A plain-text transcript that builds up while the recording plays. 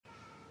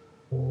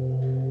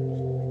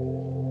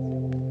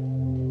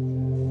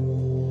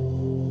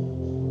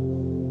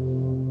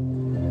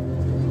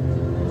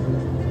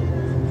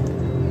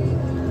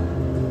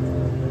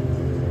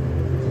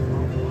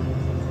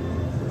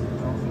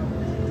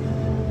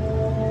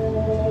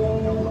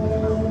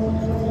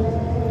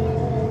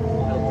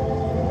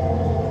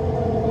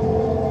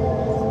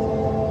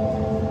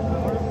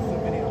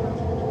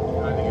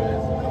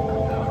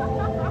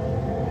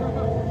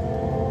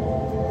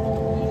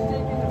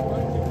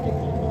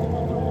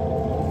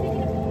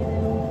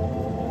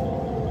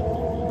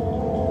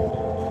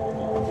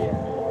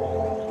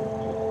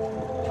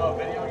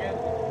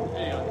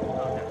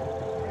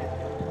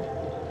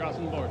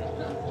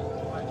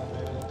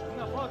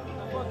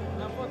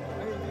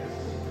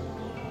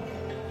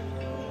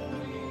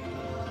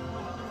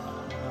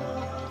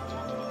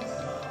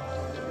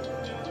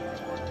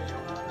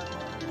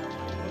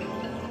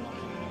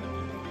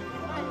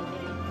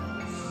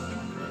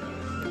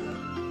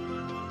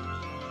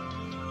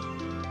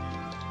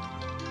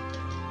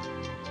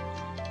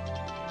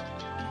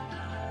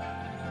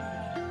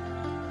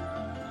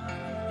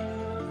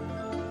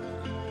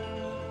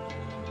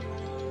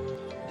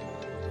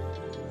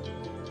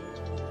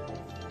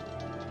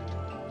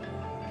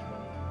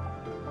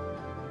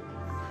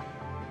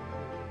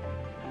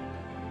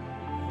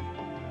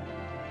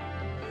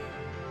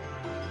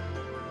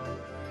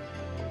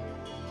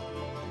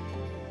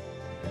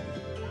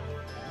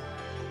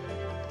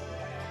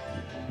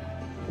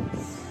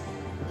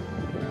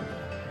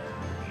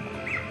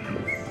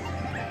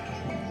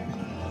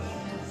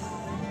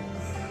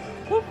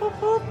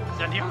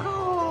Santiago.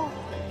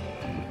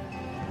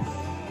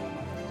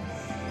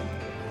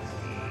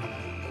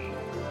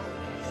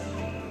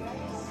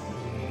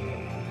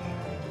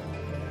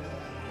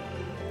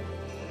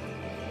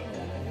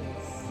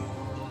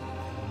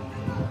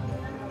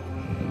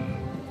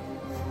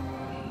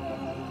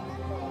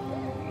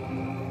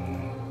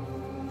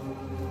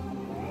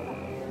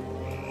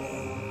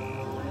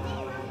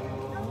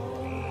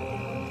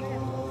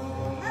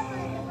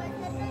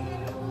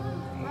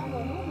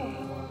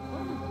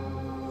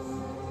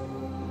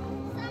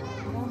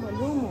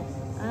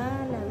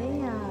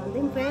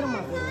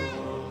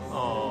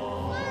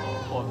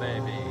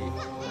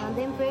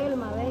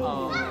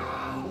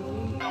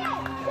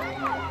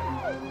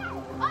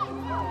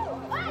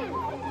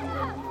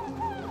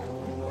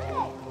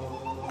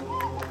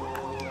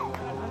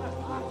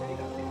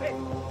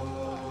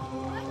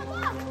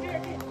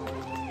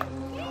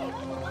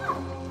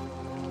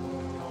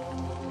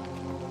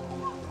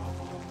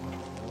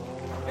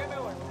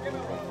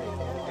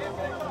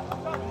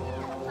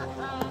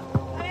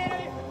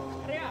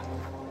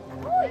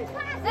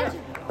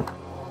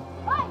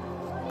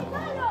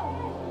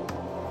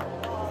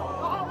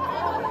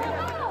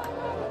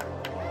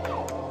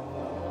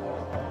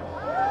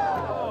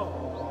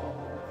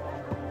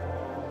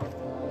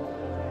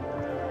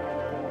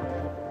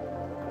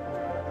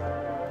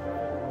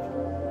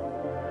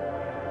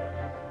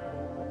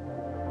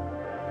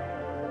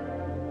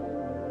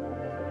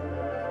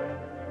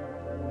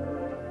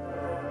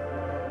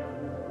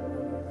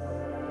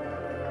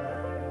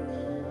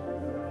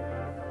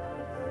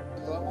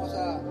 Vamos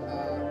a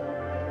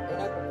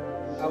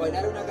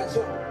bailar una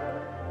canción.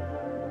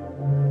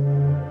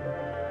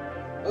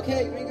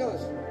 Okay,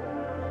 gringos,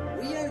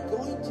 we are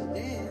going to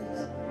dance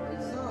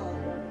a song,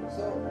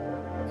 so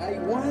I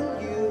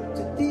want you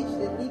to teach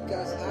the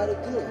Nicas how to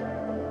do it.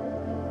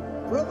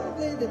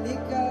 Probably the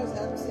Nicas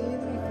have seen it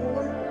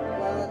before,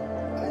 but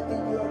I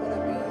think you are going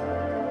to be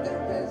their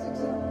best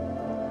example.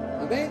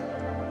 Amen?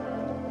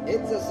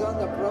 It's a song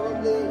that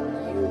probably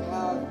you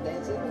have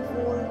danced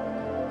before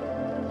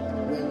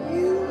when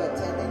you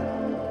attending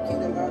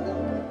kindergarten,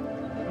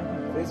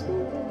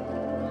 preschool.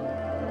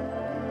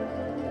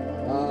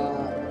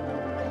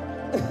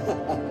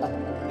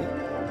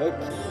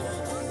 Okay.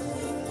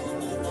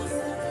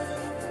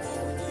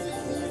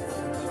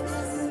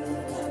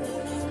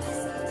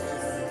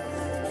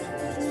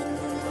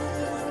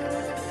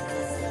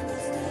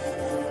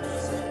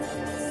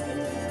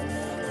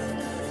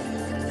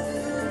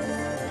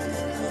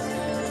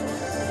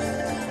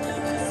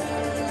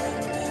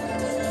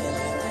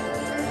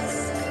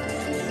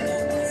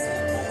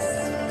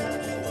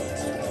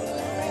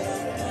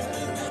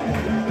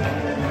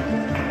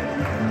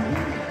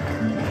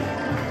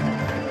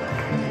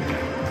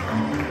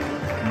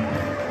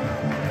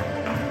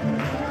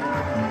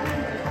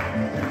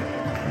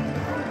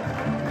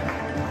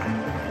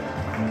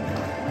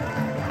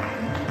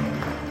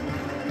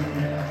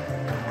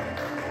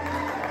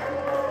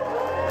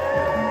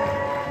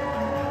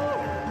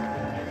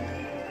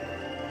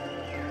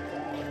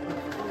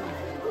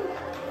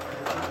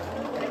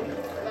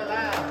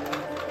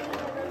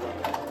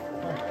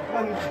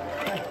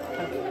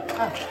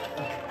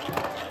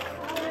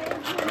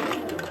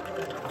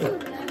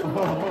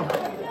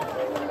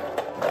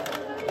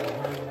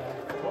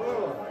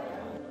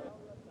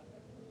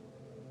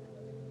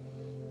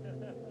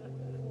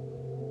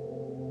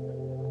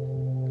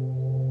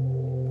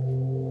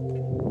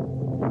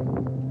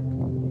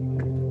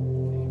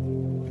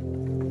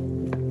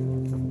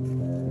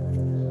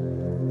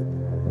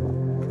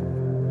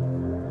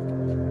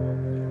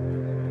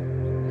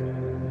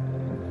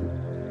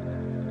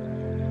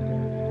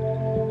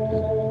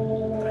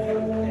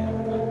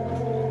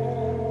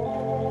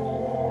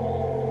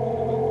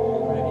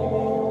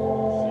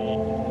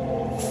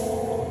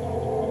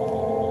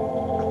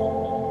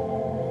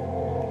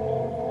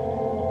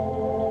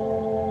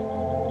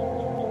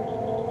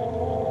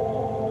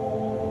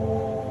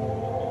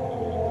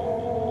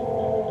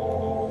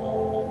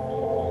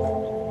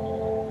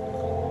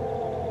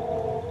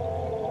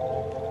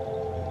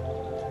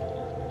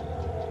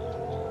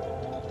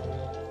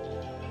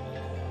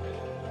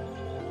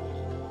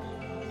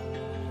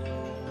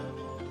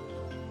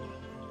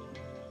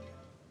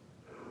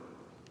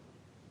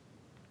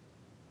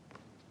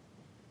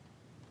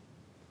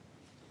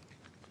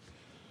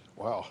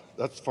 Wow,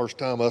 that's the first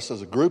time us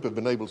as a group have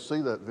been able to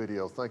see that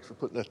video. Thanks for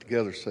putting that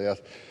together,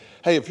 Seth.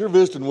 Hey, if you're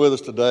visiting with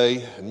us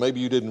today, and maybe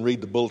you didn't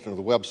read the bulletin or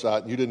the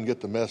website and you didn't get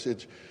the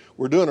message,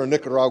 we're doing our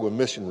Nicaragua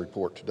mission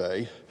report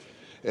today,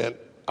 and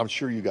I'm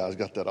sure you guys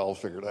got that all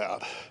figured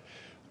out.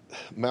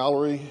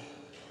 Mallory,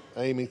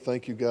 Amy,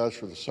 thank you guys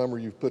for the summer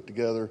you've put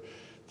together.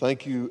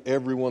 Thank you,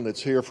 everyone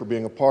that's here, for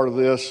being a part of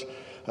this.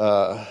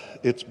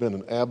 It's been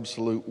an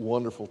absolute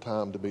wonderful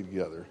time to be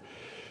together.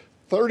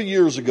 30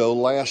 years ago,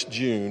 last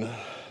June,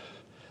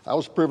 I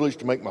was privileged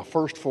to make my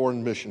first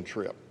foreign mission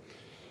trip,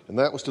 and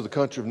that was to the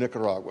country of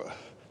Nicaragua.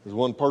 There's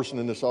one person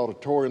in this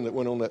auditorium that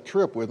went on that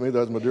trip with me. That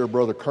was my dear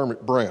brother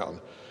Kermit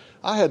Brown.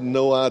 I had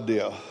no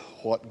idea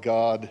what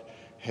God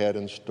had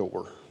in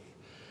store.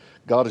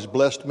 God has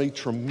blessed me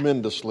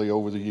tremendously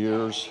over the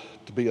years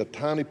to be a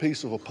tiny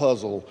piece of a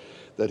puzzle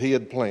that He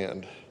had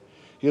planned.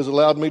 He has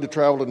allowed me to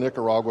travel to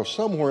Nicaragua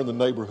somewhere in the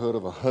neighborhood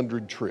of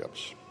 100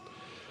 trips.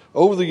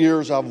 Over the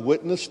years, I've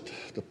witnessed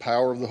the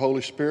power of the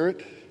Holy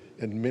Spirit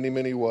in many,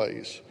 many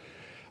ways.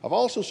 I've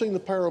also seen the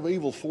power of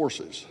evil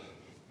forces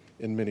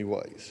in many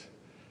ways.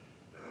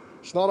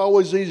 It's not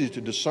always easy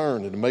to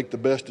discern and to make the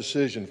best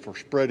decision for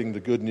spreading the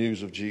good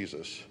news of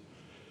Jesus.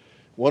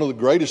 One of the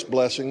greatest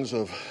blessings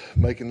of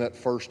making that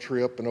first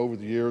trip and over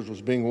the years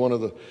was being one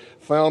of the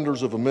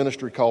founders of a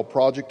ministry called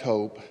Project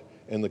Hope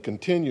and the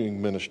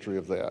continuing ministry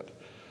of that.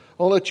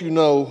 I'll let you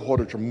know what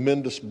a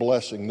tremendous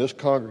blessing this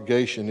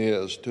congregation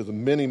is to the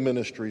many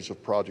ministries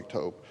of Project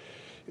Hope.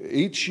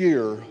 Each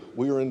year,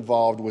 we are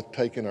involved with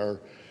taking our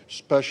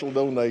special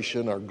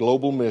donation, our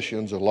global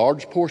missions. A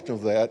large portion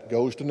of that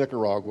goes to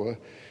Nicaragua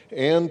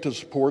and to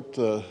support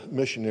the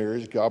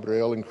missionaries,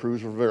 Gabriel and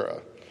Cruz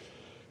Rivera,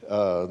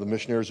 the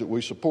missionaries that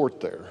we support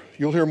there.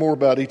 You'll hear more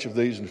about each of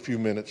these in a few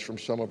minutes from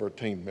some of our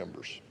team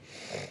members.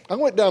 I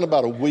went down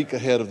about a week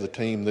ahead of the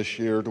team this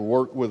year to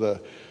work with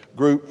a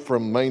group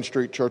from Main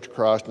Street Church of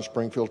Christ in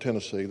Springfield,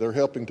 Tennessee. They're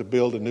helping to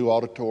build a new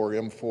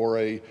auditorium for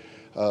a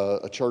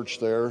church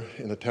there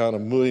in the town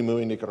of Muy,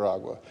 Muy,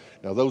 Nicaragua.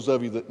 Now, those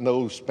of you that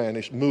know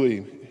Spanish,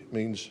 muy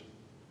means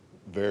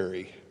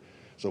very.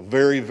 So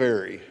very,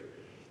 very.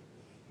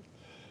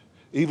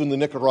 Even the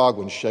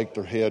Nicaraguans shake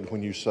their head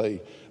when you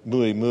say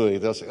muy, muy.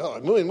 They'll say,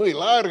 oh, muy, muy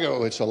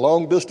largo. It's a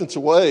long distance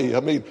away. I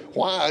mean,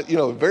 why? You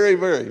know, very,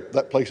 very.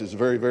 That place is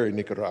very, very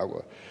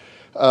Nicaragua.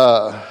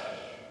 I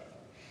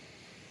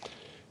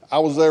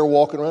was there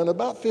walking around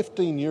about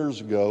 15 years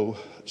ago.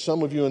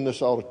 Some of you in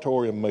this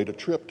auditorium made a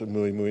trip to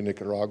Muy, Muy,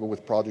 Nicaragua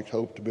with Project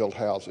Hope to build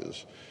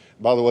houses.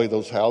 By the way,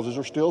 those houses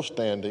are still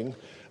standing.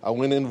 I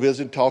went in and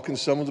visited, talking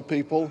to some of the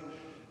people,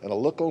 and I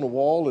look on the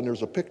wall, and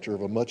there's a picture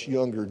of a much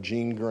younger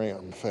Gene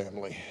Graham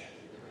family.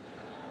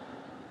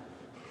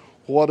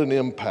 What an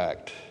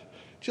impact.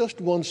 Just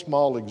one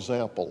small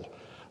example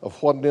of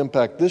what an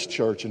impact this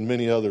church and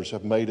many others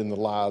have made in the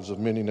lives of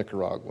many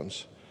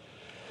Nicaraguans.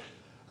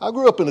 I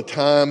grew up in a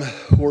time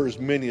where, as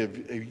many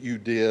of you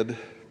did,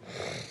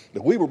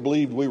 that we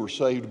believed we were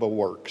saved by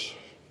works.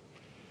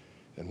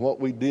 And what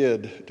we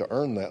did to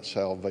earn that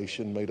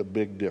salvation made a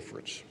big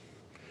difference.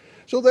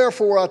 So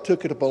therefore, I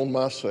took it upon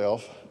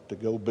myself to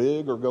go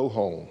big or go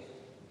home.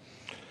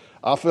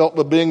 I felt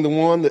that being the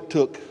one that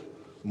took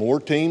more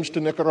teams to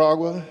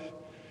Nicaragua,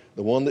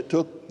 the one that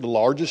took the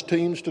largest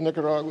teams to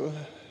Nicaragua,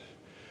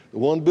 the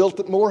one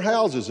built more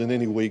houses in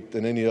any week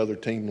than any other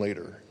team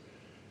leader,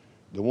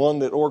 the one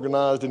that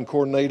organized and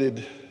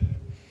coordinated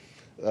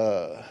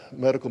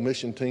medical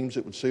mission teams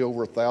that would see over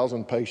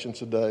 1,000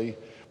 patients a day.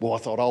 Well, I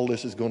thought all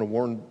this is going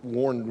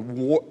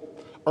to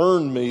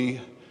earn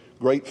me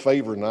great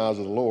favor in the eyes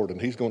of the Lord, and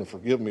He's going to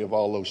forgive me of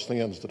all those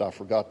sins that I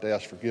forgot to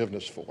ask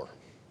forgiveness for.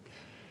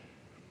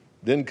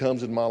 Then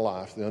comes in my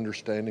life the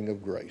understanding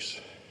of grace.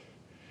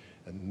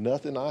 And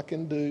nothing I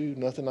can do,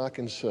 nothing I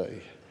can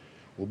say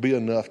will be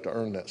enough to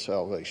earn that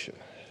salvation.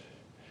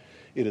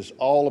 It is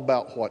all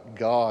about what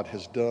God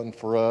has done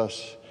for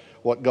us,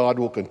 what God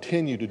will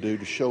continue to do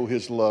to show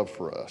His love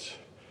for us.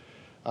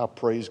 I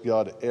praise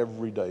God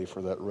every day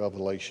for that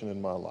revelation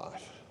in my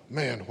life.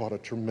 Man, what a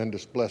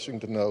tremendous blessing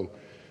to know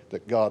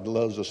that God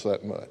loves us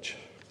that much.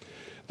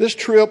 This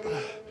trip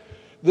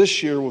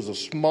this year was the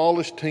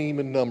smallest team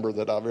in number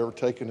that I've ever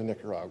taken to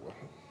Nicaragua.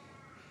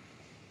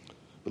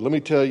 But let me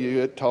tell you,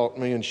 it taught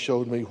me and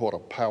showed me what a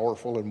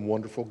powerful and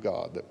wonderful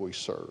God that we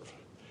serve.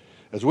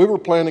 As we were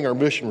planning our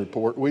mission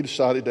report, we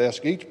decided to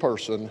ask each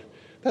person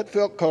that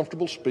felt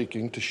comfortable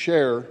speaking to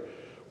share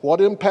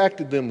what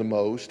impacted them the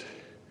most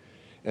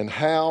and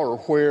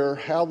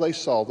how they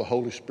saw the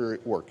Holy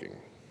Spirit working.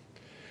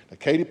 Now,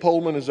 Katie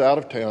Pullman is out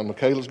of town.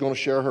 Michaela's going to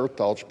share her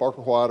thoughts.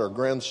 Parker White, our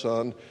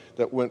grandson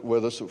that went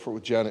with us,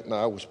 with Janet and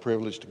I, was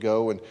privileged to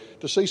go, and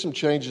to see some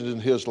changes in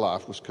his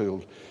life was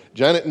cool.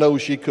 Janet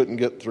knows she couldn't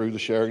get through the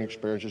sharing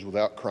experiences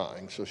without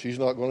crying, so she's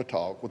not going to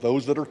talk. With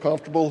those that are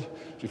comfortable,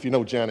 if you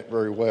know Janet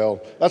very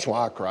well, that's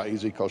why I cry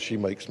easy, because she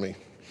makes me.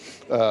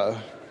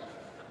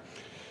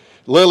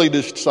 Lily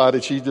just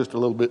decided she's just a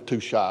little bit too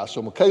shy,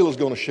 so Michaela's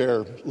going to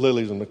share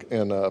Lily's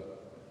and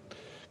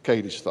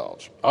Katie's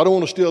thoughts. I don't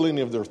want to steal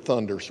any of their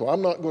thunder, so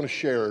I'm not going to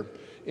share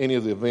any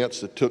of the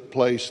events that took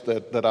place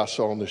that I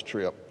saw on this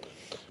trip.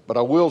 But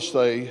I will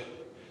say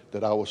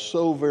that I was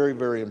so very,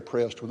 very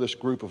impressed with this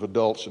group of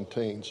adults and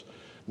teens.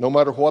 No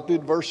matter what the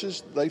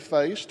adversities they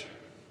faced,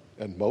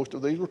 and most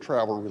of these were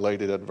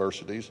travel-related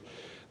adversities,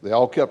 they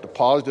all kept a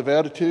positive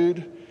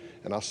attitude,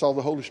 and I saw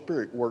the Holy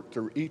Spirit work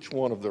through each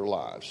one of their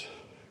lives.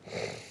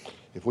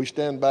 If we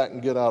stand back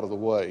and get out of the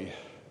way,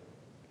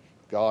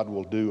 God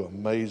will do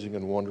amazing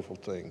and wonderful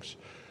things.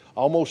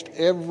 Almost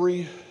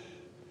every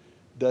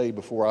day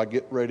before I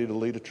get ready to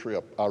lead a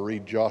trip, I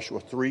read Joshua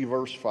 3,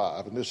 verse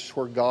 5. And this is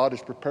where God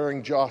is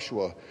preparing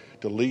Joshua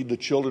to lead the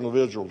children of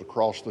Israel to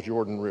cross the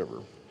Jordan River.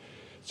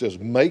 It says,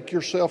 make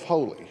yourself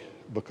holy,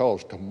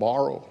 because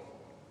tomorrow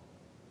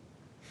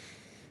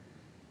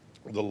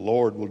the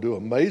Lord will do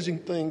amazing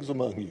things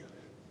among you.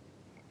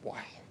 Wow.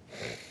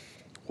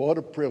 What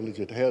a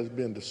privilege it has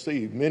been to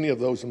see many of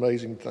those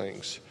amazing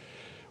things.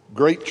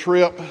 Great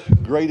trip,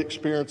 great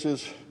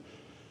experiences.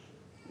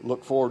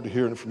 Look forward to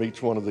hearing from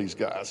each one of these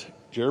guys.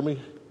 Jeremy?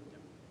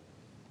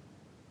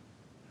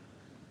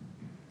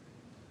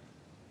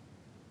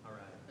 All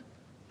right.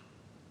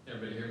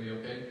 Everybody hear me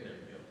okay? There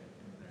we go.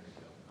 There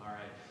we go. All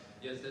right.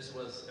 Yes, this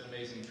was an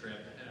amazing trip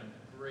and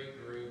a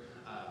great group.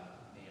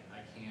 Man, I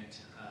can't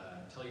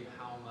tell you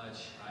how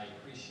much I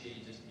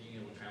appreciate just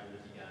being able to travel with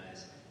you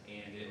guys,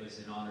 and it was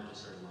an honor to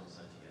serve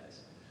alongside you guys.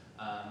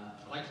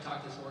 I'd like to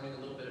talk this morning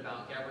a little bit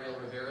about Gabriel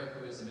Rivera,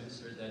 who is the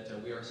minister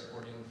that we are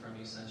supporting from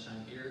East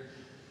Sunshine here,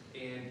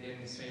 and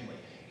his family,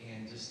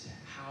 and just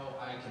how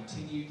I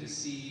continue to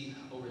see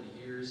over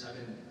the years. I've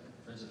been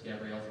friends with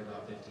Gabriel for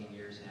about 15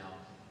 years now,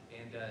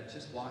 and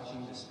just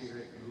watching the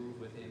Spirit move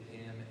within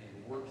him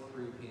and work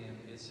through him,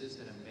 it's just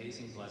an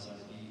amazing blessing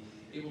to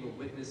be able to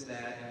witness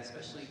that, and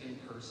especially in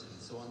person.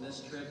 So on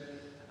this trip,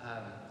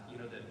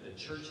 the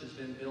church has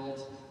been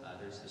built,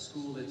 there's the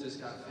school that just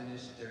got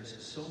finished, there's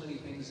so many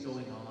things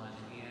going on,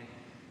 and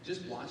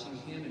just watching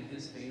him and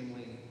his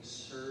family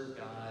serve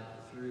God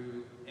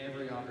through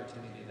every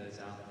opportunity that's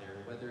out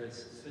there, whether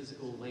it's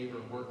physical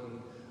labor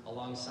working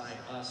alongside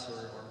us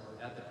or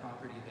at the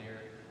property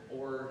there,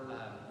 or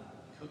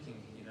cooking.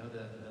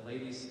 The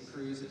ladies'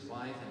 Cruz, his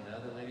wife, and the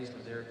other ladies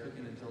were there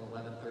cooking until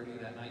 11:30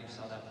 that night. You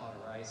saw that pot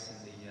of rice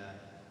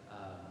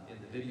in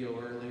the video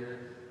earlier.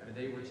 I mean,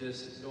 they were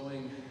just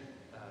going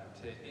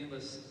to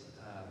endless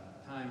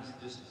times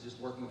just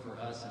working for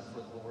us and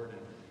for the Lord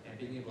and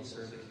being able to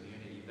serve the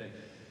community. But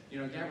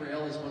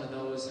Gabriel is one of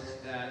those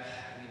that,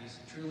 he's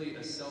truly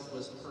a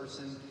selfless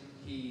person.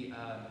 He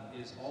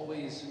is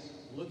always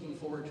looking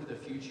forward to the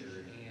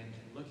future and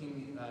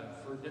looking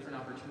for different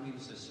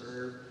opportunities to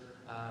serve.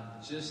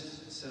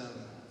 Just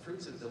some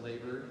fruits of the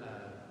labor.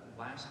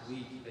 Last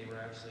week, they were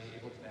actually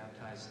able to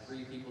baptize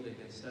 3 people. They've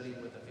been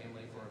studying with the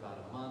family for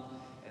about a month,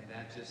 and they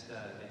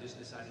just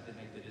decided to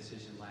make the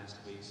decision last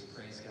week, so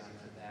praise God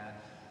for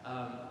that.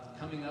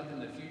 Coming up in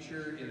the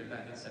future, in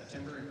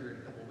September, and here in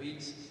a couple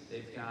weeks,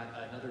 they've got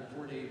another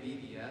 4-day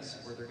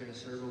VBS where they're going to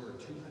serve over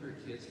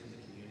 200 kids from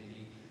the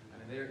community.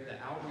 The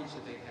outreach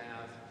that they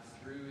have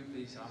through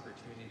these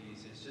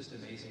opportunities is just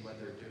amazing what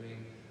they're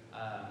doing,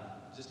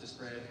 just to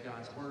spread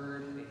God's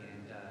word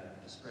and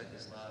to spread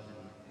His love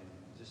and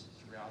just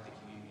throughout the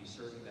community,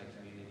 serving that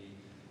community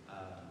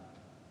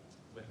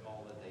with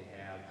all that they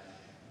have.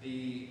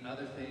 The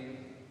other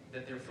thing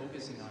that they're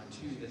focusing on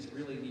too that's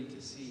really neat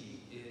to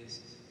see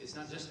is it's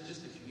not just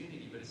the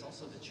community, but it's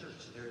also the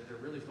church. They're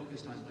really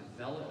focused on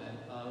development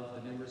of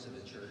the members of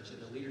the church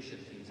and the leadership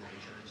teams of the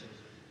church, and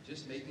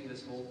just making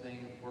this whole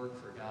thing work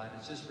for God.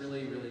 It's just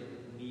really, really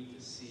neat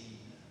to see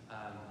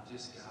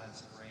just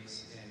God's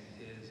grace and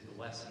His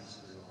blessings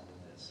through all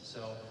of this.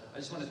 So I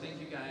just want to thank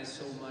you guys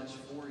so much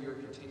for your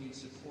continued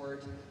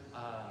support.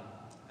 I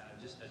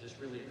just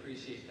really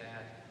appreciate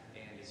that,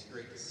 and it's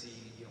great to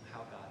see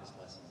how God is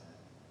blessing that.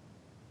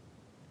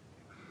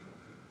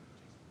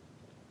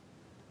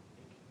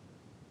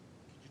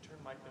 Could you turn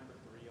mic number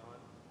 3 on,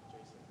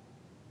 Jason?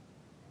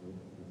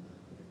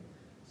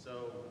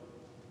 So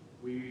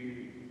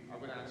I'm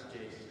going to ask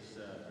Jace just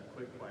a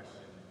quick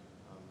question,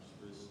 just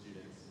for the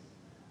students.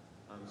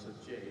 So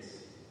Jace,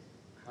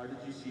 how did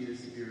you see the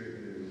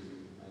Spirit move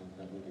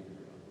that week in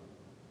Europe?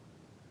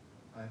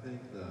 I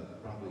think the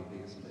probably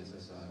biggest place I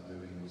saw it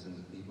moving was in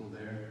the people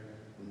there.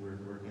 When we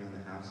were working on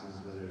the houses,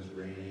 whether it was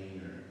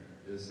raining or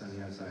it was sunny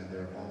outside, they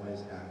were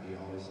always happy,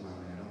 always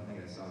smiling. I don't think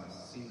I saw a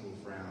single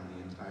frown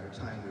the entire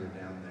time we were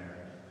down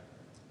there.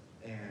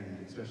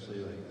 And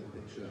especially like the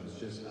picture that was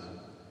just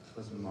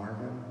was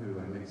Marvin, who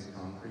I mixed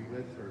concrete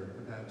with for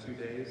about 2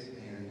 days,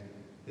 and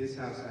his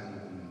house hadn't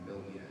even been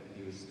built yet.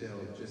 He was still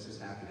just as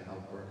happy to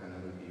help work on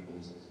other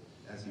people's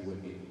as he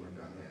would be to work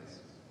on his.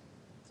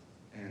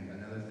 And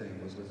another thing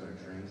was with our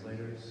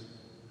translators,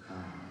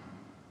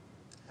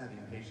 having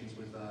patience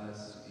with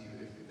us,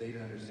 even if they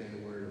didn't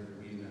understand a word,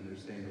 if we didn't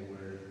understand a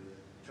word,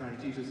 trying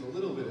to teach us a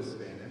little bit of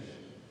Spanish.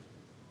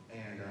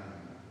 And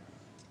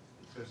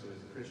especially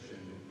as a Christian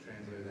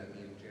translator that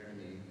me and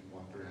Jeremy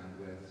walked around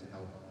with to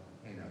help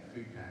hand out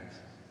food packs,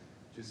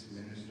 just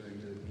ministering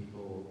to the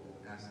people,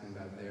 asking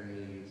about their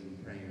needs and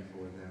praying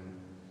for them,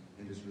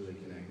 and just really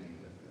connecting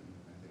with them.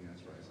 I think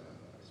that's where I saw it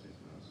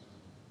most.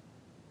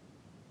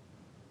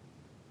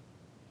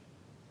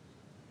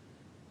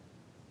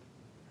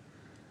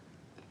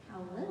 How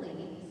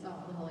Lily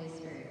saw the Holy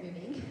Spirit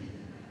moving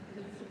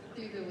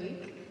through the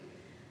week.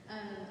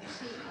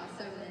 She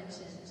also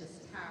mentioned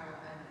just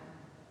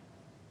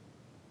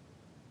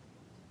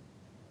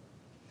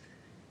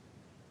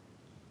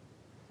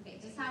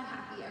how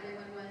happy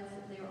everyone was.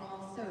 They were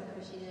all so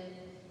appreciative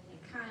and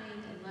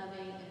kind and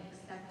loving and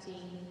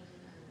accepting.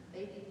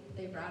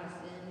 They brought us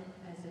in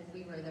as if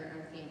we were their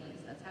own families.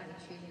 That's how they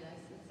treated us.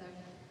 And so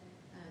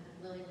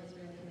Lily was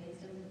really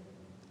amazed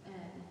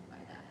by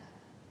that.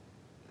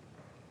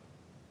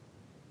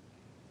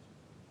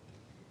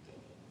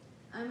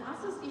 I'm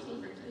also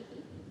speaking for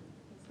Katie.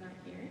 It's not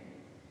here.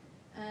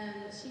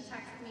 She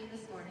texted me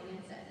this morning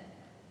and said,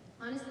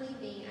 Honestly,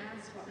 being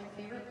asked what my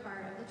favorite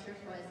part of the trip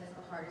was is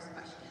the hardest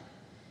question.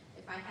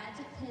 If I had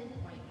to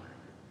pinpoint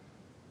one,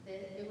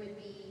 it would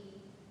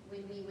be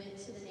when we went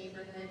to the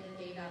neighborhood and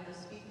gave out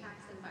those food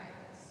packs and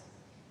Bibles.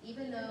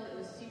 Even though it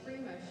was super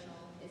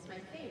emotional, it's my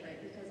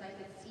favorite because I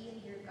could see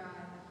and hear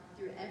God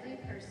through every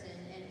person,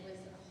 and it was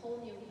a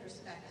whole new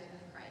perspective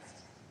of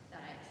Christ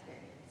that I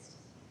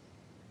experienced.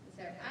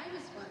 So I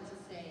just want to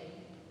say,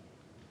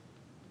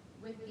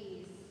 with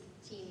these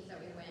teams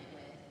that we went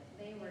with,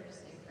 they were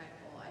just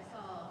incredible. I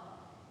saw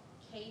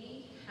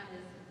Katie has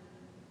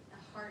a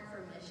heart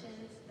for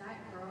missions.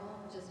 That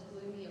girl just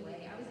blew me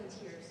away. I was in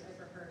tears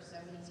over her so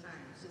many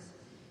times, just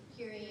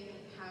hearing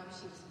how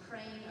she was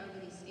praying over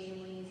these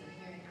families and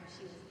hearing how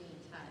she was being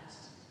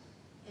touched.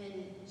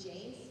 And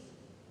Jace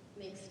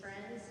makes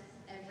friends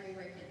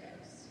everywhere he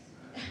goes.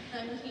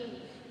 I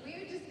mean, we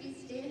would just be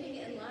standing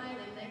in line,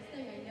 and next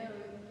thing I know,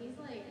 he's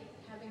like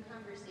having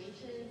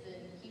conversations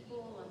and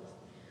people.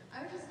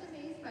 I was just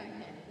amazed by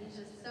him. He's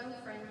just so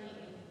friendly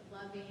and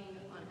loving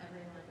on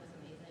everyone. It was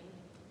amazing.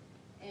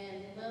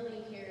 And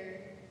Lily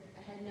here,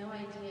 I had no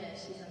idea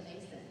she's a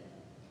Mason.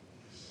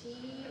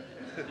 She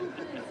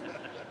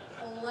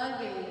was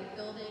loving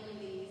building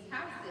these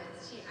houses.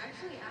 She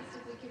actually asked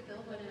if we could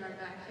build one in our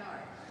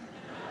backyard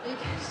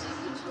because she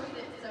enjoyed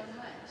it so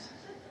much.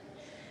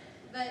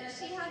 But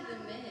she had the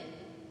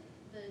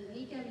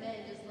Nika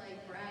men just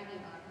like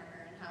bragging on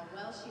her and how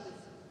well she was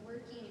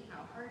working,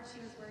 how hard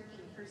she was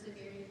working,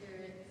 persevering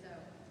through it. So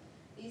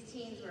these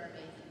teams were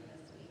amazing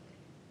this week.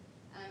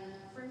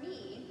 For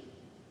me,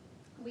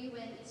 we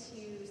went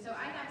to, so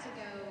I got to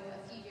go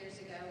a few years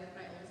ago with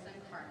my oldest son,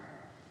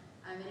 Carter.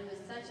 And it was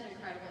such an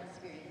incredible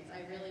experience.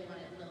 I really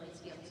wanted Lily to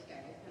be able to go,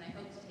 and I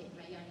hope to take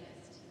my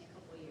youngest in a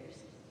couple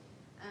years.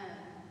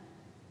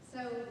 So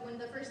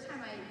when the first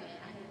time I went,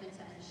 I had been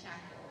to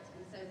Unshackled.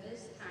 And so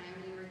this time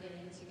we were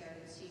getting to go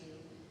to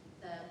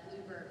the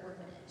Bluebird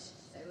Orphanage.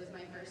 So it was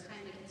my first time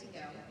to get to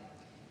go.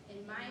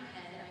 In my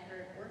head, I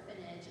heard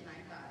orphanage and I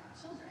thought,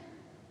 children.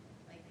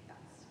 Like,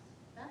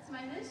 that's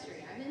my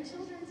ministry. I'm in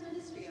children's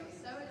ministry. I was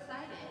so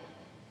excited.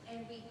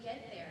 And we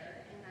get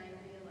there and I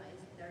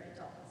realized they're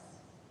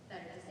adults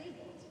that are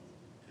disabled.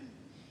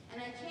 And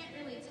I can't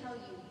really tell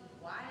you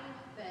why,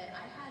 but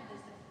I had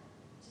this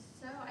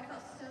I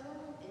felt so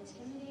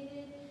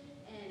intimidated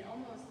and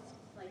almost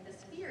like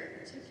this fear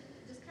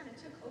just kind of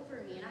took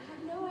over me. And I had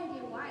no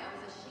idea why. I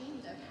was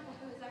ashamed of how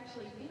I was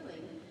actually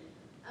feeling.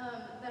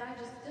 But I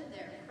just stood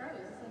there,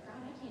 froze. I was like, God,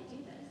 I can't do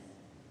this.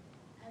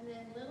 And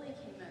then Lily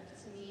came up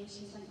to me and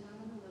she's like, Mom,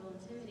 I'm a little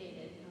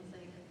intimidated. And I was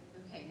like,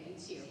 okay, me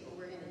too, but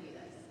we're going to do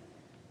this.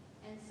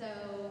 And so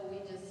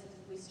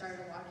we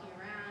started walking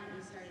around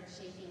and we started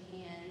shaking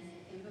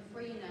hands. And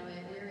before you know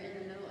it, we were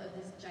in the middle of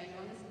this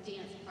ginormous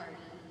dance party,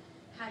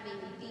 having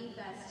the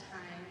best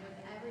time with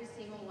every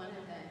single one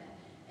of them.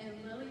 And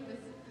Lily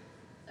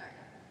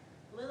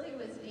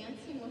was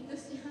dancing with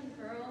this young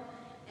girl,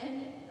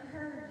 and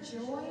her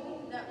joy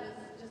that was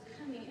just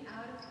coming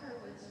out of her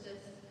was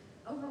just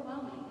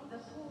overwhelming. The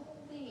whole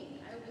thing.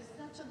 It was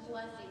such a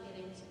blessing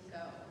getting to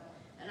go.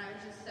 And I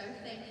was just so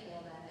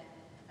thankful that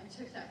I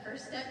took that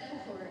first step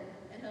forward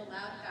and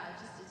allowed God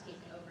just to take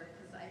over,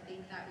 because I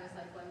think that was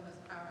like one of the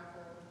most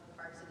powerful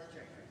parts of the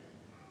trip for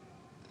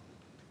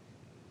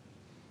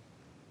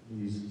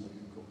me.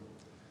 Cool.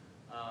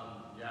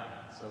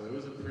 So it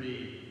was a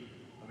pretty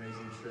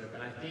amazing trip,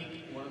 and I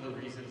think one of the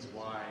reasons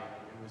why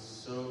it was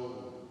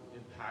so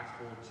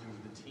impactful to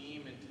the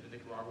team and to the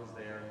Nicaraguans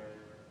there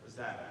was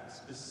that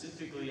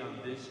specifically on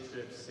this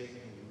trip,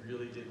 Satan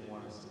really didn't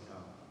want us to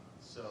come.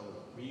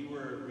 So we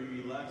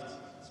left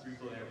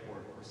Springfield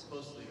Airport. We're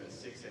supposed to leave at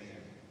 6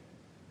 a.m.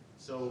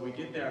 So we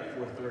get there at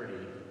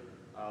 4:30.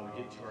 We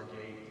get to our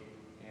gate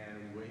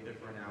and we wait there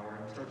for an hour,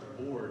 and we start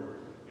to board.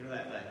 You know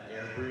that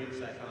air bridge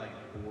that kind of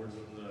like boards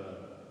from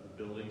the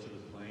building to the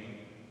plane?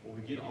 Well,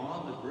 we get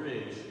on the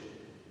bridge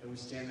and we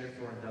stand there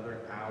for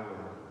another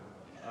hour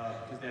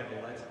because they have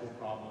electrical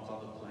problems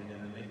on the plane,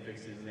 and then they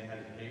fix it and they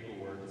had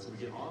paperwork. And so we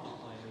get on the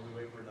plane and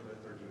we wait for another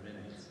 30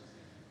 minutes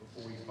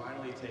before we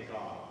finally take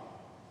off.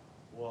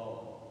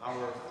 Well,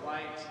 our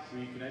flight,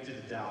 we connected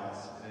to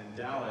Dallas, and in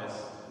Dallas,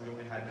 we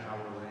only had an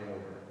hour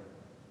layover.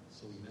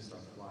 So we missed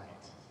our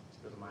flight to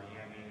go to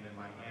Miami, and then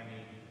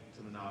Miami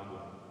to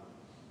Managua.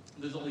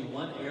 There's only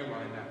one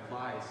airline that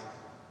flies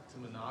to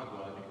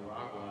Managua,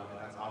 Nicaragua, and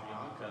that's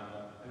Avianca,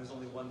 and there's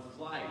only one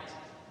flight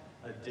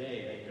a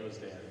day that goes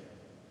there.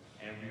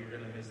 And we were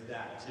going to miss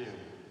that too.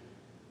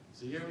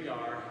 So here we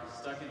are,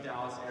 stuck in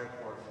Dallas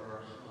airport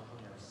for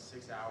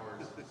 6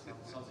 hours,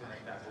 something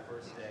like that, the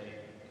first day.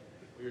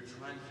 We were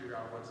trying to figure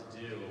out what to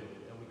do,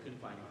 and we couldn't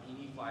find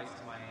any flights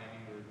to Miami.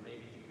 We were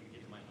maybe thinking we'd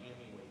get to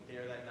Miami, wait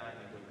there that night,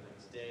 and then go the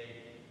next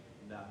day.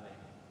 Nothing.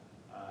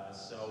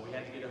 So we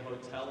had to get a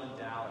hotel in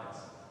Dallas.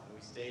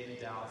 We stayed in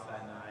Dallas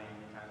that night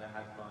and kind of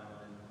had fun.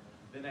 And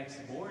the next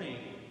morning,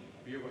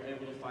 we were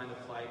able to find a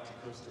flight to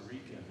Costa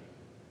Rica.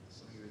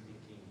 Some of you were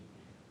thinking,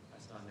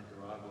 that's not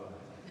Nicaragua.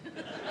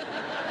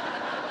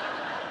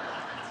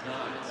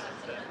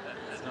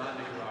 It's not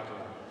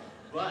Nicaragua.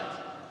 But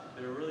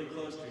they were really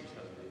close to each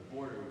other. They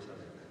border each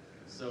other.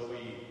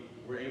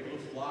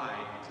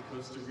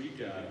 Costa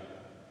Rica,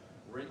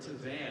 rent a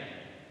van,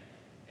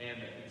 and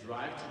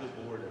drive to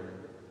the border,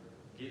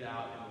 get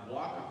out, and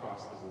walk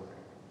across the border.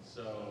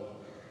 So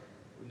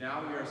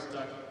now we are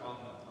stuck on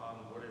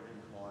whatever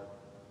you call it.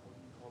 What do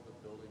you call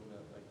the building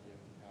that like you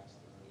have to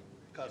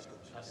pass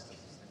through?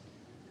 Customs.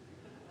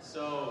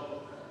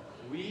 So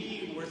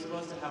we were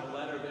supposed to have a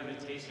letter of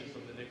invitation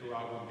from the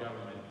Nicaraguan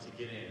government to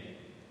get in,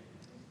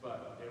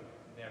 but it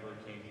never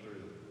came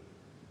through.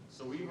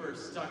 So we were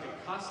stuck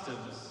at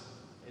customs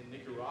in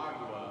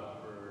Nicaragua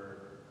for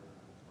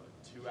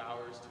 2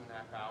 hours,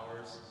 2.5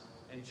 hours,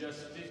 and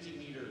just 50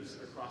 meters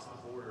across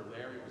the border,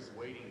 Larry was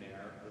waiting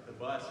there with the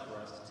bus for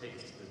us to take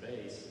us to the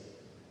base.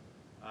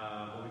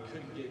 But we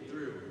couldn't get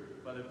through.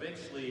 But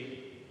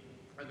eventually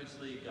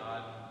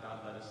God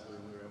led us through,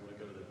 and we were able to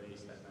go to the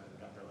base that night.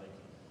 We got there like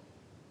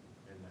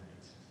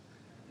midnight.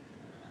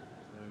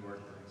 And then we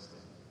worked the next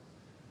day.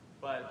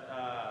 But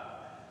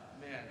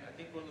man, I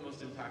think one of the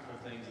most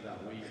impactful things of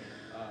that week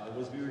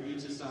was we were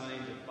each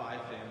assigned 5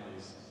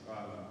 families.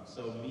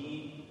 So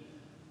me,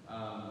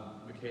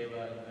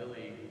 Michaela, and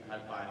Lily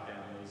had 5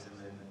 families, and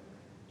then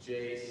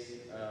Jace,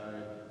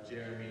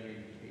 Jeremy,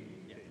 and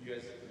Katie. You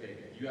guys, okay,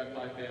 you had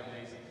 5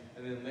 families,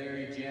 and then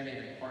Larry, Janet,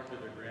 and Parker,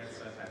 their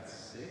grandson, had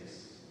 6.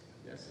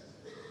 Yes.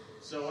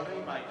 So what I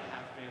mean by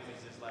half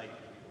families is like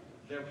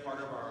they're part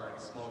of our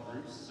small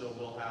groups. So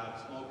we'll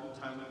have small group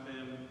time with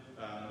them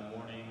in the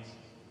mornings,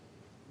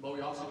 but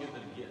we also give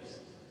them gifts.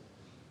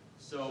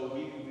 So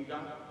we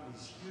got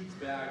these huge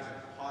bags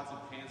of pots and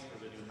pans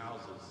for the new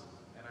houses.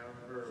 And I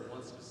remember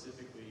one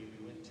specifically,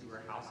 we went to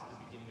her house at the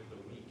beginning of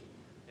the week,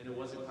 and it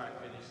wasn't quite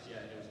finished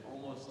yet. It was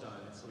almost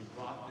done. And so we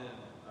brought them,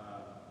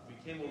 we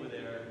came over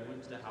there, we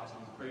went to the house,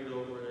 and we prayed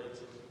over it.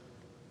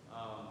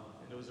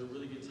 And it was a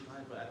really good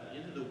time. But at the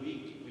end of the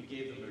week, we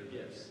gave them their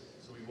gifts.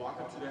 So we walk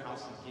up to their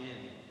house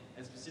again,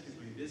 and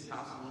specifically this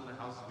house is one of the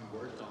houses we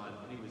worked on,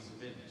 and it was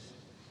finished.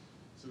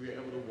 So we were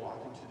able to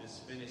walk into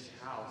this finished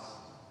house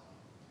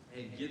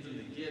and give them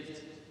the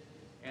gift.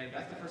 And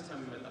that's the first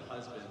time we met the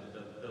husband.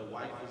 The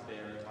wife was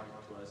there talking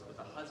to us,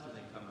 but the husband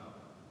had come out.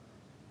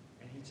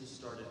 And he just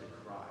started to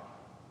cry.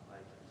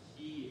 Like,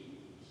 he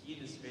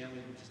and his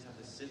family would just have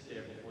to sit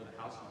there before the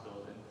house was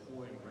built in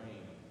pouring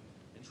rain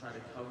and try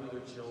to cover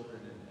their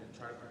children and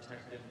try to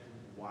protect them from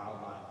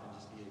wildlife and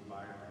just the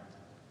environment.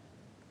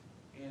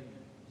 And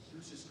he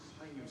was just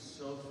crying. He was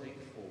so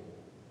thankful.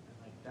 And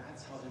like,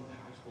 that's how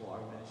impactful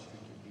our ministry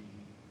can be.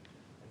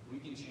 Like,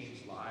 we can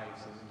change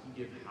lives, and we can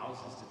give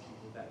houses to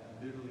people that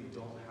literally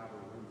don't have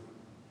a roof.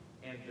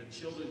 And the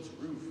children's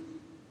roof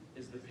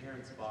is the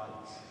parents'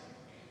 bodies.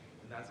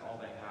 And that's all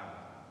they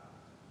have.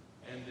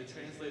 And the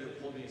translator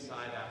pulled me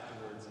aside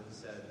afterwards and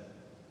said,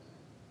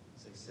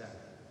 Seth,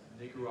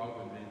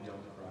 Nicaraguan men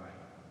don't cry.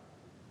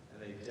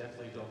 And they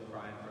definitely don't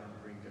cry in front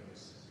of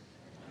gringos.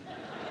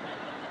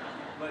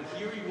 But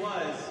here he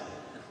was,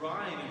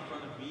 crying in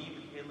front of me,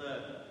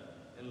 Michaela,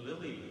 and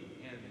Lily.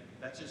 And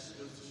that just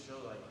goes to show,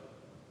 like,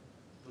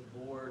 the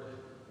Lord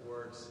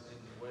works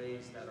in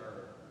ways that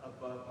are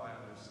above my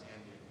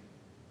understanding.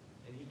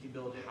 And he can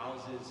build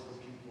houses for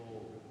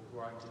people who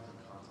are on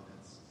different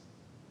continents.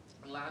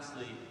 And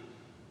lastly,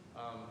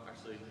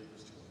 actually,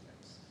 there's 2 more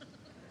things.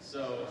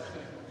 So,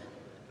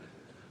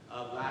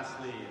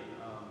 lastly,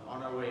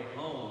 on our way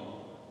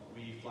home,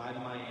 we fly to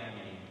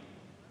Miami,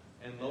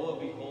 and lo and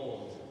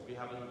behold, we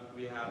have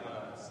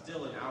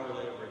still an hour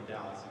layover in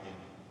Dallas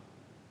again.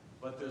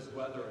 But there's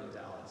weather in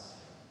Dallas,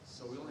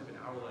 so we only have an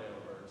hour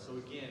layover. So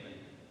again,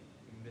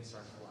 we miss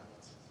our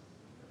flight.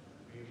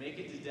 We make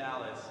it to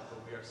Dallas, but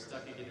we are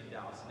stuck again in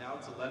Dallas. Now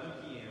it's 11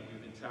 p.m.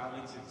 We've been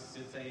traveling since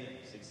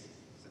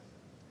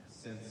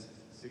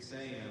 6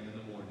 a.m. in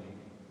the morning.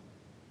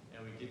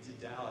 And we get to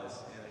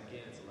Dallas, and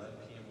again, it's 11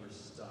 p.m. We're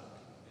stuck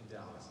in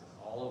Dallas. And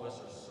all of us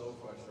are so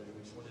frustrated.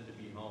 We just wanted to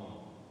be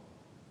home.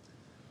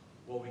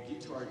 Well, we get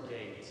to our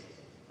gate,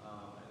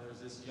 and there's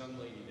this young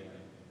lady there.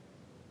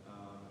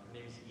 Her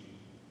name is Edie.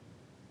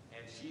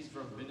 And she's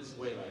from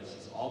Venezuela.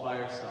 She's all by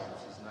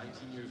herself. She's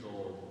 19 years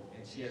old.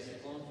 And she has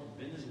flown from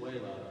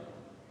Venezuela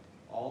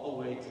all the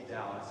way to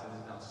Dallas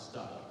and is now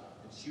stuck.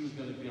 And she was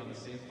going to be on the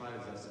same flight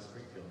as us to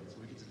Springfield. So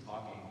we get to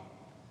talking.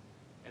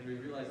 And we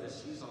realize that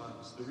she's on,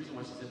 so the reason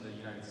why she's in the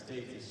United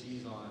States is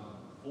she's on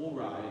full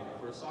ride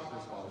for a soccer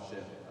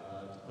scholarship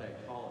to play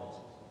at college.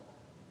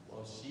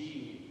 Well,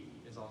 she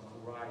is on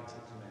full ride to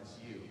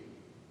MSU.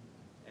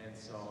 And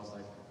so I was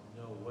like,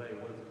 no way,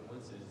 what are the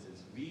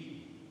coincidences?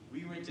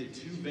 We rented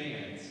 2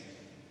 vans,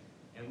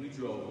 and we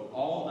drove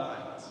all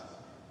night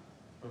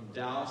from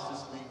Dallas to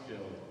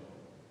Springfield.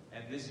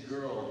 And this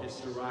girl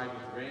hitched a ride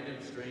with random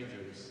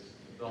strangers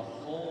the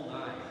whole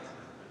night.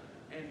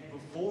 And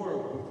before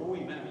we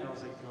met, I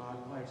was like, God,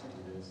 why'd you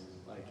do this?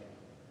 Like,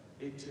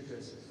 it took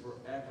us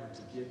forever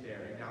to get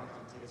there, and now it's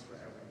going to take us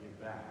forever to get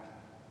back.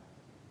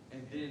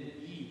 And then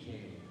Edie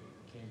came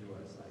to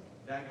us. Like,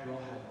 that girl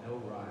had no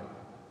ride.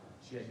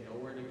 She had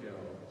nowhere to go.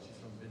 She's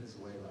from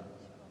Venezuela.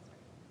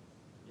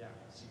 Yeah,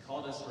 she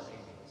called us her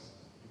angels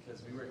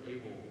because we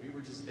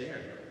were just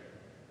there.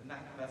 And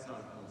that's not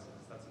a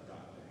coincidence. That's a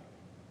God thing.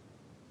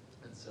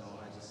 And so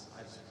I just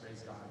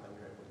praise God that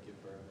we were able to give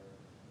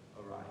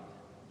a ride.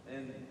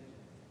 And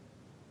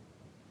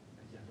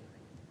yeah.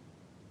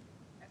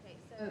 Okay,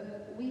 so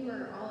we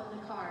were all in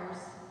the cars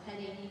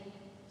heading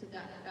to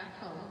back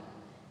home,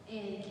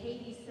 and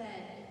Katie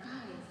said,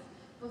 guys,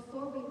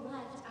 before we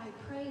left, I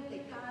prayed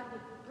that God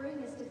would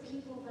bring us to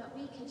people that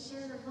we can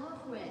share the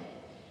love with.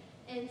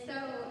 And so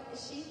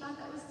she thought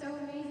that was so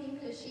amazing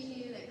because she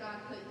knew that God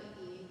put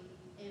Edie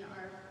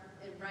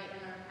right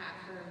in our path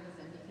for a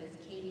reason, because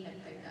Katie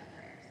had prayed that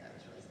prayer, so it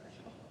was really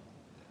special.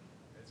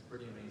 It's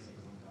pretty amazing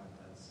what God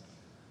does.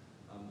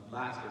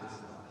 Last, but this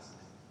is the last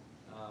thing.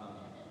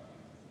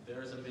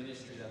 There's a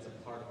ministry that's a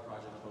part of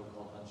Project Hope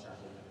called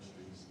Unshackled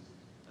Ministries.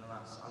 And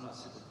I'm not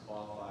super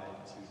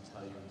qualified to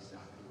tell you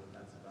exactly what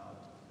that's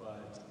about,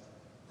 but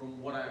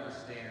from what I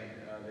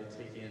understand, they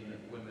take in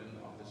women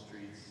off the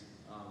streets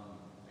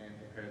and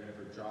prepare them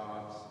for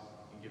jobs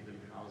and give them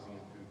housing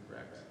and food,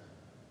 correct?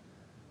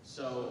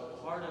 So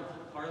part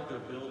of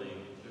their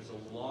building, there's a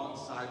long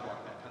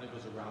sidewalk that kind of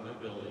goes around their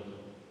building,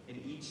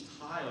 and each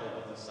tile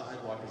of the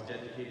sidewalk is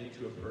dedicated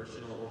to a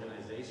person or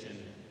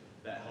organization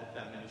that helped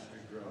that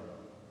ministry grow.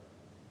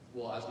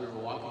 Well, as we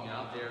were walking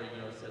out there, it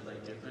said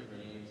like different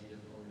names,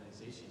 different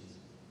organizations,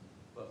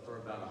 but for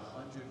about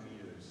 100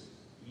 meters,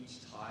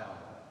 each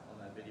tile on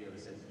that video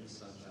said East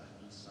Sunshine,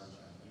 East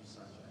Sunshine, East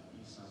Sunshine,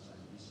 East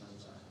Sunshine, East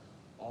Sunshine,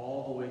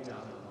 all the way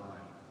down the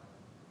line.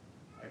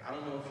 Like, I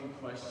don't know if you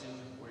question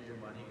where your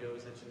money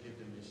goes that you give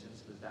to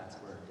missions, but that's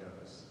where it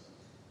goes.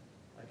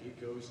 Like, it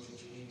goes to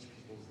change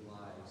people's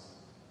lives,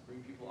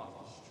 bring people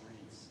off the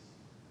streets.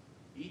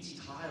 Each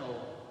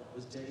tile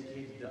was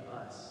dedicated to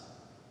us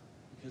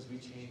because we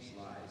changed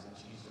lives and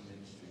changed the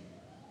ministry.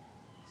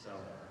 So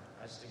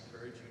I just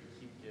encourage you to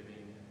keep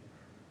giving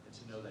and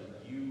to know that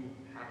you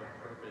have a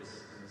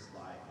purpose in this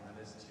life, and that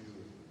is to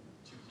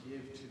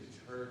give to the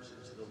church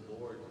and to the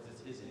Lord,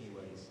 because it's His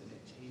anyways, and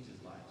it changes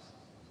lives.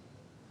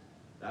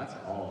 That's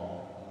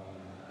all.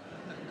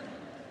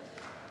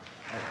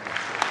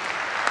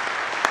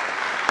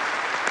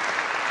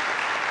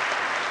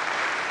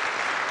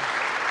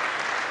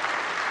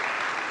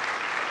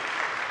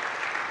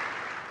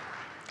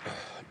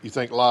 You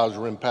think lives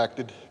are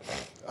impacted?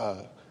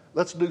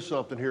 Let's do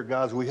something here,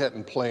 guys. We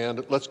hadn't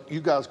planned.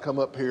 You guys come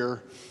up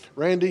here.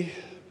 Randy,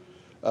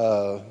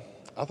 I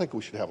think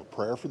we should have a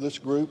prayer for this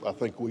group. I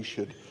think we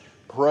should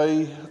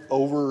pray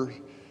over.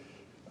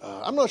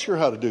 I'm not sure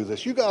how to do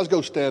this. You guys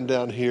go stand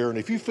down here, and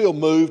if you feel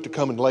moved to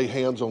come and lay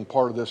hands on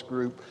part of this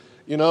group,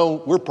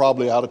 we're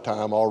probably out of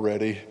time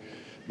already.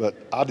 But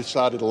I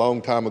decided a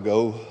long time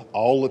ago,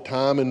 all the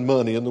time and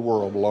money in the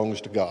world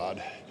belongs to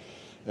God.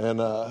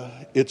 And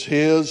it's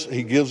His.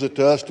 He gives it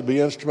to us to be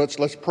instruments.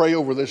 Let's pray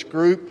over this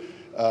group.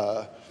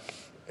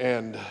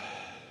 And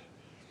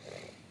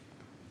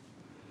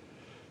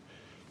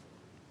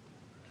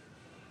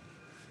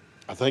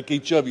I think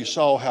each of you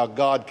saw how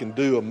God can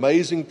do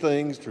amazing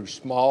things through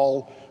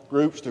small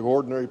groups, through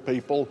ordinary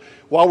people.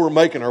 While we're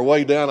making our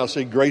way down, I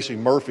see Gracie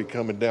Murphy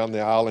coming down the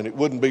aisle, and it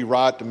wouldn't be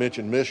right to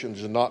mention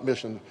missions and not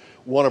mention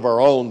one of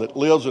our own that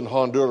lives in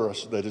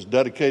Honduras that is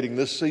dedicating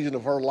this season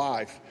of her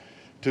life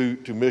to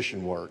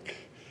mission work.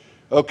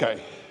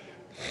 Okay,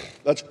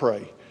 let's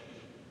pray.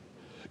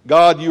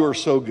 God, you are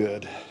so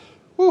good.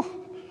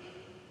 Whew.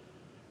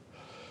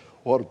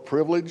 What a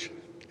privilege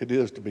it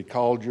is to be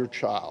called your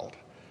child.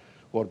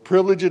 What a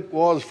privilege it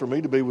was for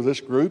me to be with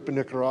this group in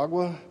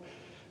Nicaragua.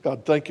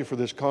 God, thank you for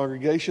this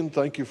congregation.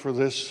 Thank you for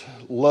this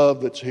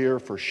love that's here,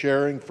 for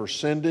sharing, for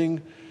sending,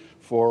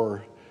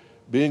 for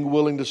being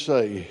willing to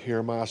say, here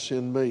am I,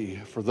 send me.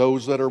 For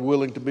those that are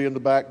willing to be in the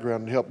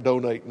background and help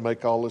donate and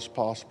make all this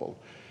possible.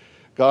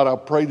 God, I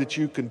pray that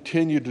you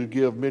continue to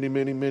give many,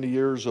 many, many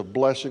years of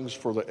blessings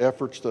for the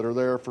efforts that are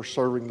there for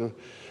serving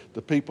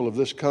the people of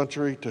this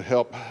country, to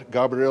help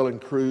Gabrielle and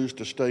Cruz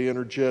to stay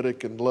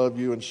energetic and love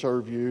you and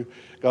serve you.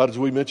 God, as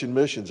we mentioned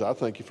missions, I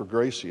thank you for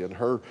Gracie and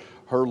her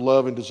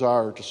love and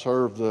desire to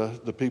serve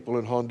the people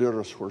in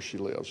Honduras where she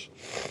lives.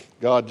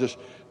 God, just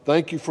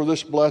thank you for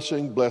this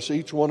blessing. Bless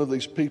each one of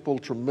these people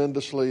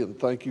tremendously, and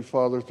thank you,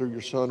 Father, through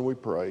your Son we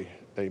pray.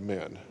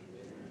 Amen.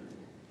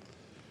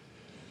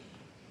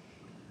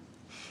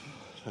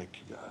 Thank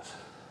you, guys.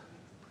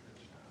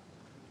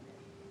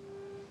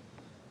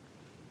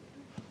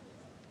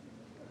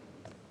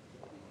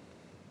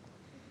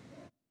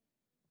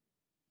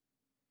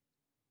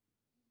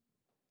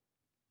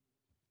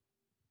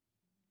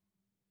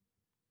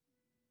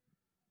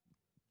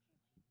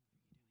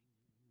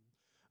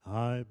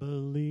 I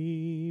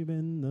believe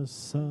in the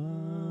Son.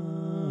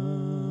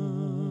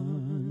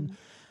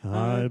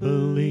 I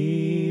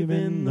believe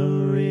in the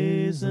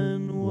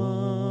risen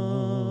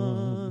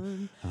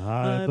one.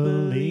 I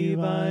believe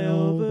I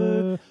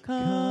overcome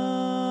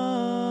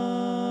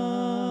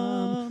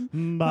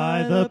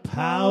by the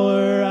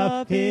power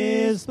of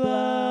His blood.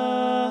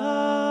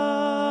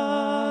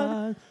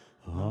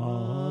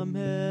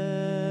 Amen.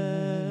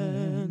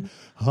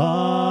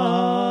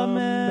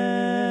 Amen.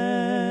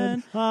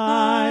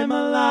 I'm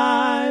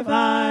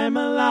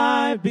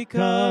alive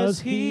because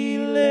He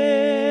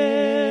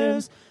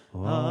lives.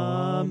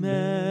 Amen.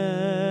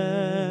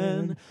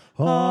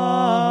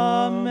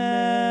 Amen.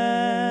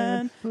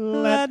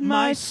 Let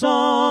my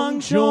song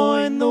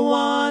join the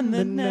one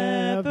that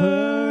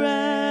never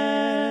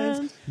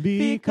ends,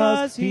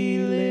 because he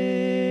lives.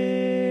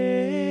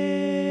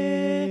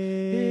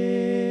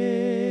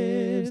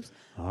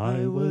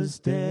 I was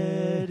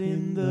dead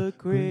in the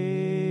grave.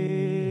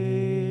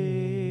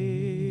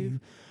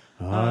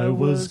 I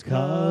was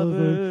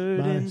covered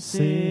in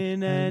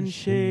sin and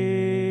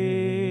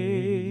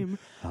shame.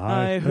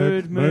 I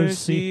heard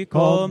mercy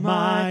call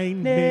my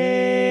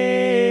name.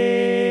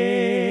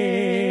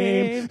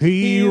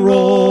 He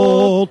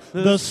rolled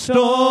the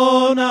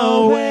stone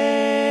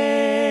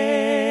away.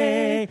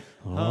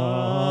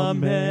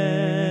 Amen.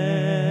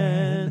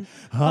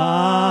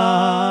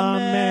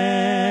 Amen.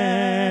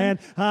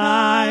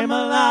 I'm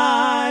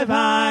alive,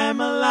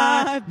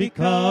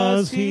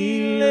 because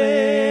he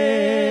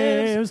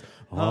lives.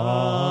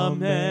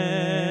 Amen.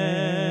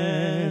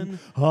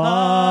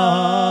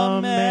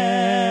 Amen.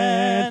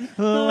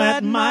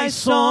 Let my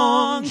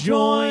song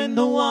join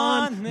the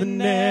one that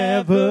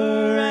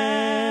never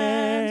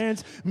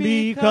ends.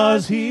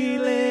 Because he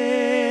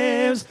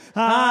lives,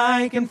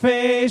 I can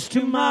face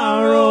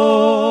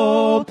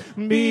tomorrow.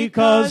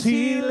 Because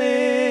he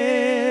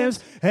lives,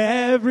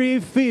 every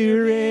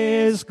fear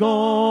is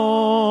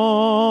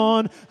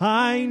gone.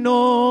 I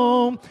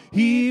know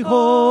he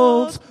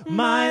holds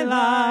my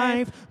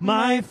life,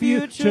 my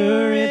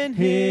future in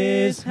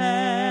his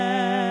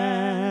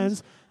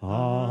hands.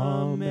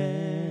 Amen.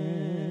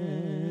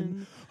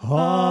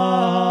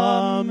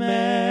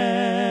 Amen.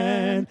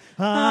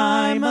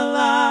 I'm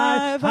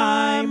alive,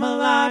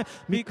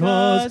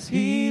 because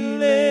he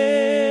lives.